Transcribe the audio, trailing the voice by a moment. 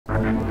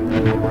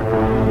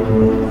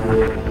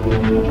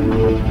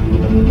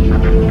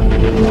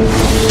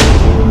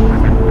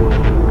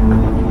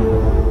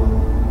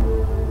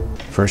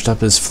First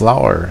up is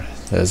Flower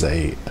as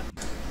a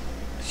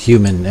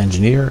human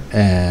engineer,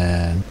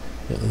 and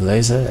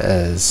Leza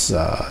as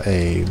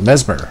a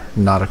mesmer,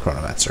 not a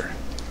chronomancer.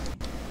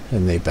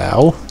 And they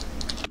bow.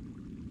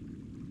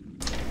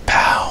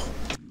 Bow.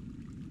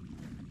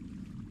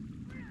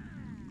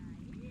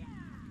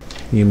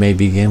 You may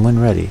begin when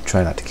ready.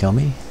 Try not to kill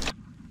me.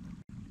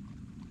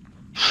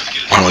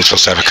 Aren't we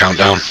supposed to have a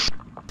countdown?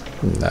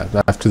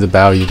 No, after the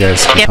bow, you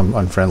guys become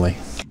unfriendly.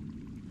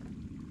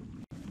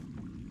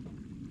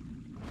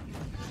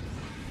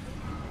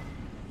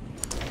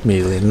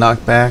 Immediately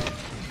knockback.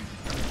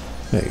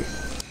 Hey.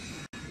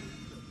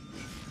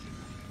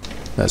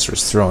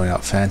 Mesmer's throwing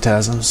out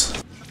phantasms.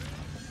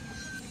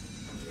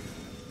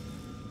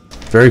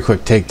 Very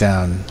quick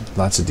takedown,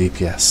 lots of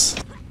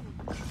DPS.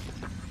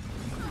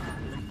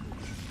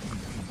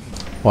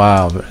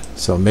 Wow,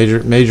 so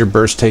major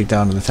burst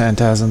takedown of the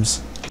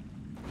phantasms.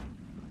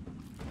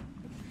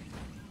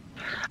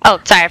 Oh,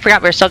 sorry, I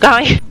forgot we were still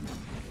going.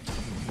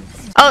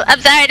 Oh, I'm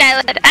sorry,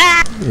 Nylan.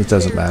 Ah! It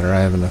doesn't matter,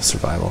 I have enough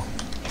survival.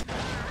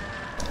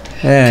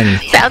 And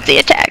bouncy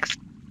attacks.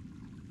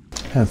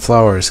 And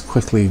Flower is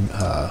quickly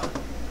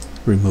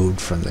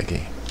removed from the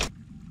game.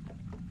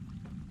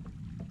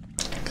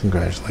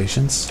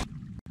 Congratulations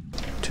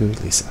to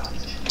Lisa.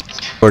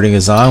 Recording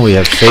is on. We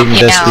have Fate and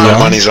Despion. My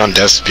money's on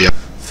Despion.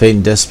 Fate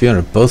and Despion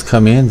are both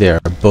coming in. They are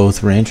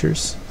both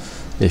rangers.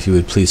 If you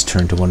would please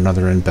turn to one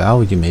another and bow,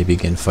 you may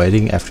begin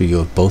fighting after you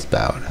have both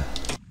bowed.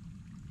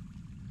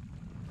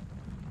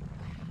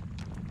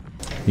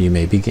 You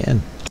may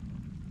begin.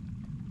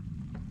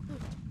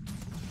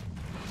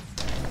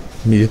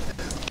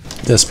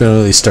 Despion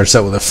really starts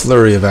out with a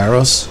flurry of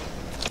arrows.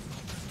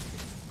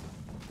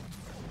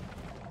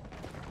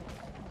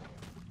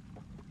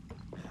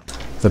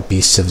 The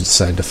beasts have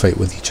decided to fight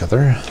with each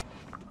other.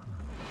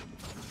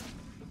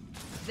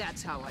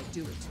 That's how I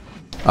do it.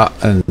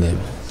 And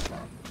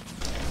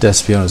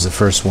Despion is the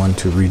first one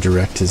to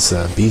redirect his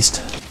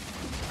beast.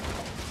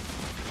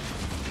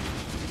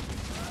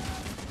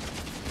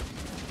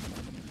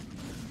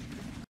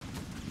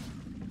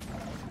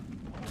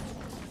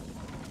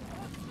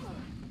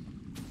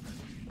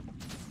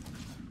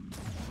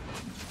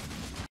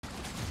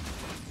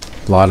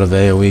 A lot of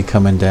AoE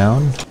coming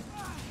down.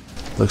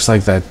 Looks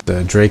like that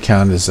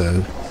Drakehound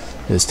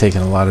is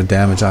taking a lot of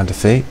damage onto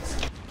Fate.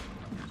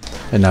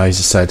 And now he's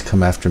decided to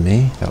come after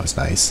me. That was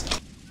nice.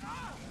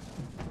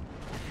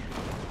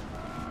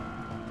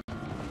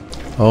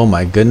 Oh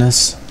my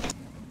goodness.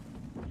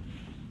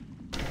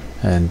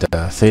 And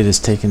Fate is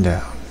taken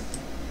down.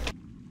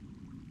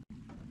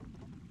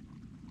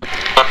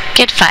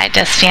 Good fight,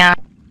 Despion.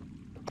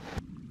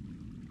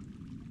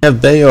 We have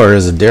Bayor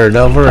as a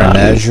Daredevil and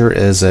Azure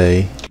as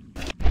a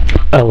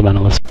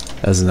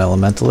Elementalist. As an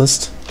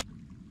Elementalist.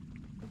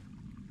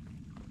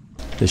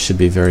 This should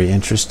be very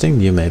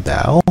interesting. You may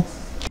bow.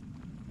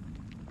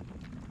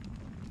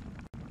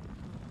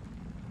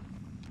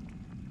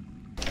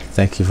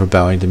 Thank you for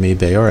bowing to me,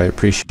 Bayor. I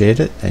appreciate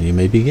it. And you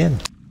may begin.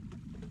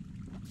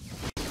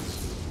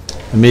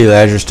 Immediately,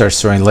 Azure starts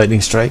throwing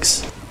lightning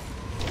strikes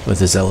with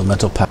his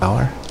elemental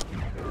power.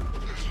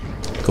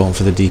 Going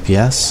for the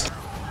DPS.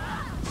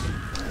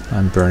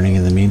 I'm burning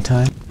in the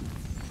meantime.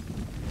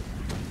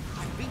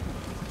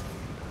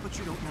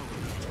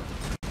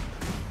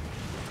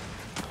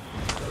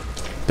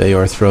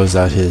 Bayor throws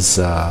out his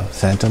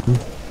Phantom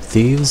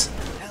Thieves.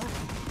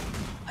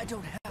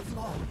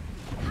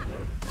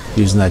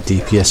 Using that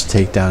DPS to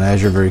take down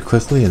Azure very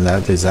quickly, and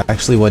that is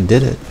actually what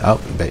did it.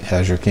 Oh,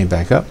 Azure came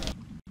back up.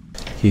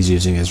 He's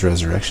using his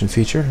resurrection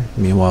feature.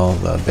 Meanwhile,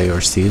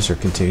 Bayor's Thieves are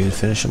continuing to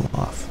finish him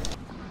off.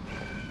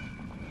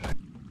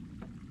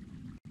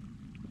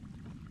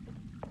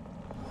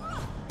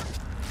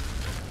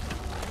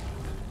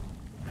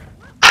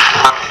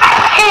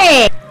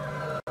 Hey!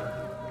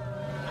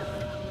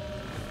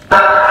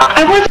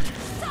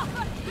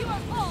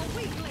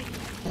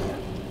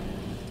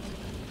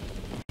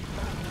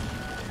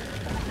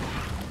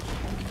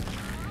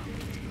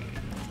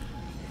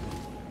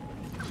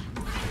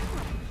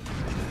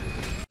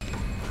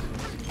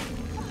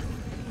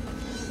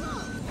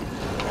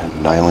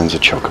 And Nylan's a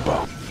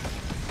chocobo.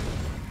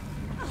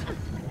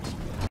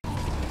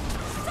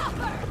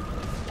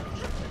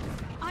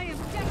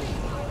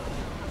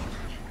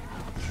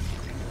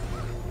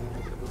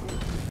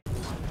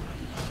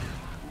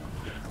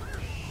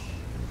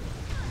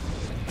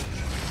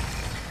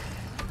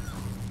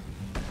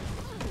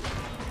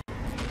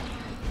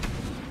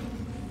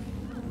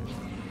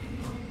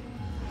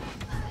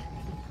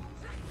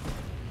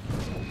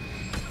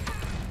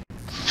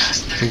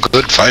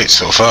 Good fight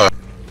so far.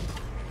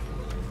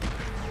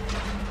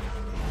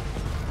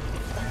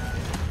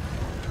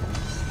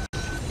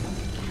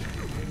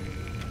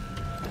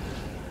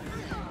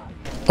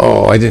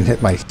 Oh, I didn't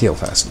hit my heal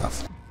fast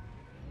enough.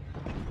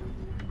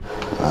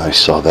 I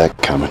saw that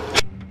coming.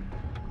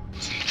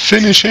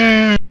 Finish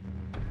him!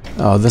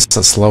 Oh, this is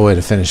a slow way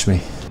to finish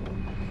me.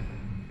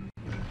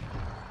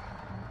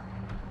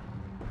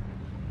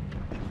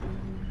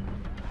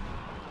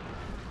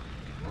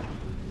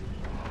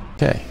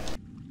 Okay.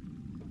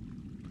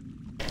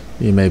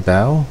 You may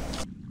bow,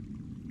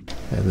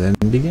 and then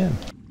begin.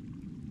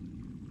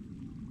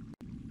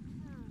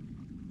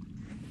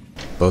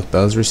 Both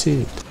bows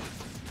received.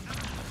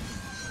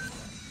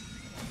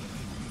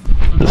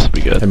 This will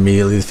be good.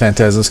 Immediately the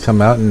phantasms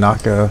come out and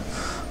knock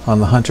on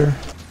the hunter.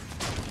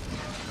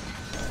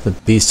 The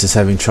beast is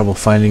having trouble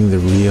finding the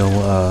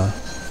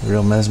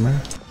real Mesmer.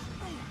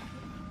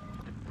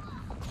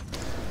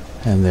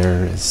 And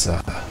there is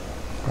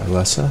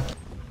Arlessa.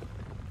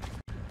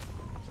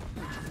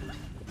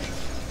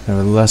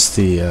 Nevertheless,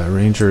 the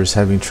ranger is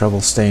having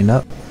trouble staying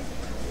up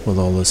with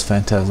all those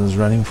phantasms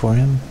running for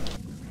him.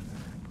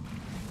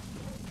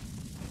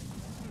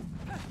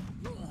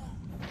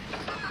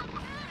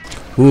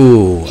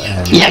 Ooh,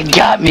 and Yeah,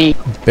 got me.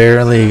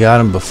 barely got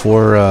him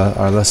before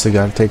Arlessa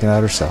got taken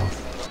out herself.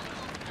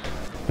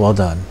 Well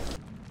done.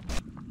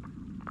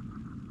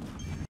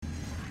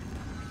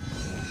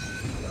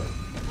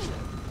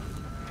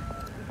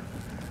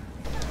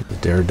 The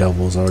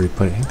Daredevil's already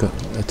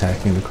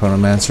attacking the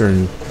Chronomancer,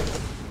 and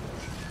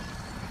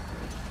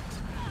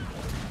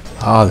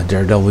the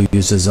Daredevil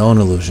used his own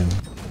illusion.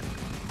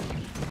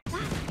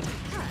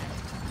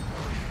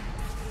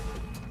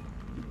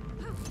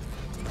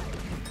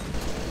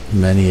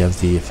 Many of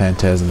the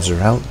phantasms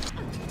are out.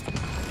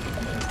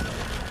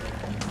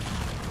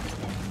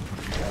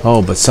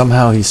 Oh, but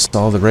somehow he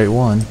saw the right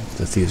one.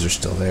 The thieves are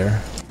still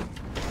there.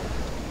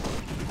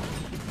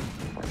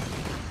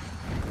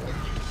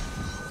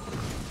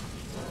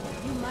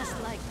 You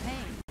must like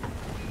pain.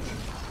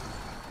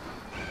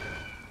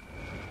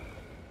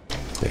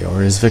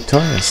 Bayor is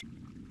victorious.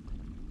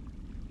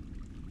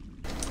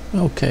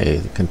 Okay,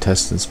 the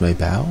contestants may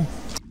bow.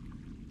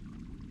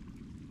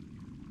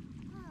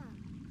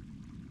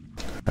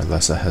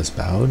 Arlessa has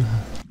bowed.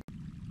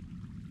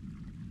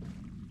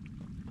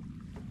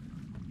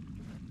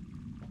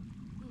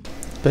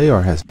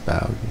 Bayor has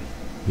bowed.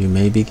 You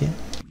may begin.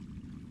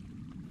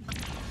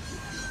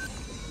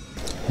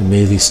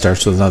 Immediately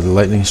starts with another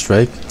lightning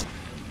strike.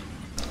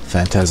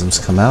 Phantasms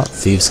come out.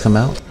 Thieves come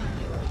out.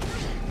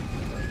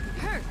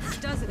 Hurts,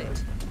 doesn't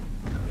it?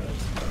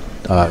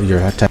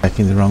 You're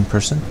attacking the wrong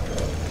person.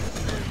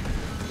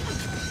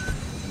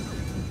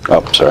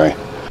 Oh, sorry.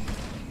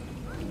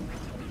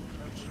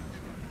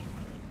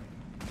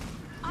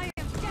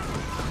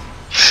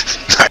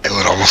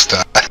 Nylan almost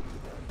died.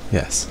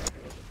 Yes.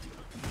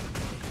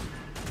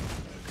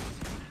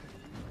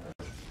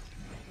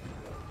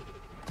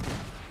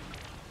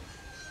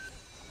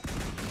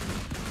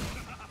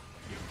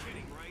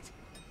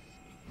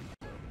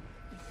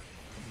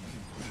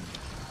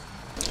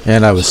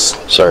 And I was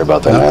Sorry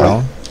about that, no Nylan.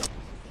 problem.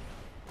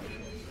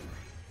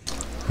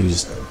 You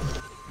just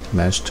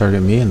managed to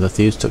target me, and the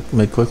thieves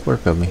made quick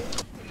work of me.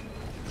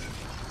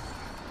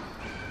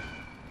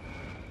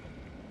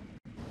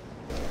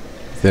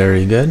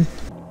 Very good.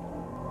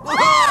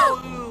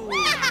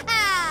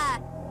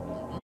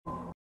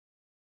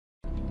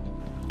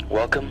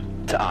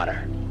 Welcome to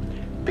Honor.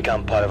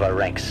 Become part of our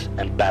ranks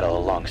and battle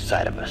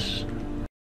alongside of us.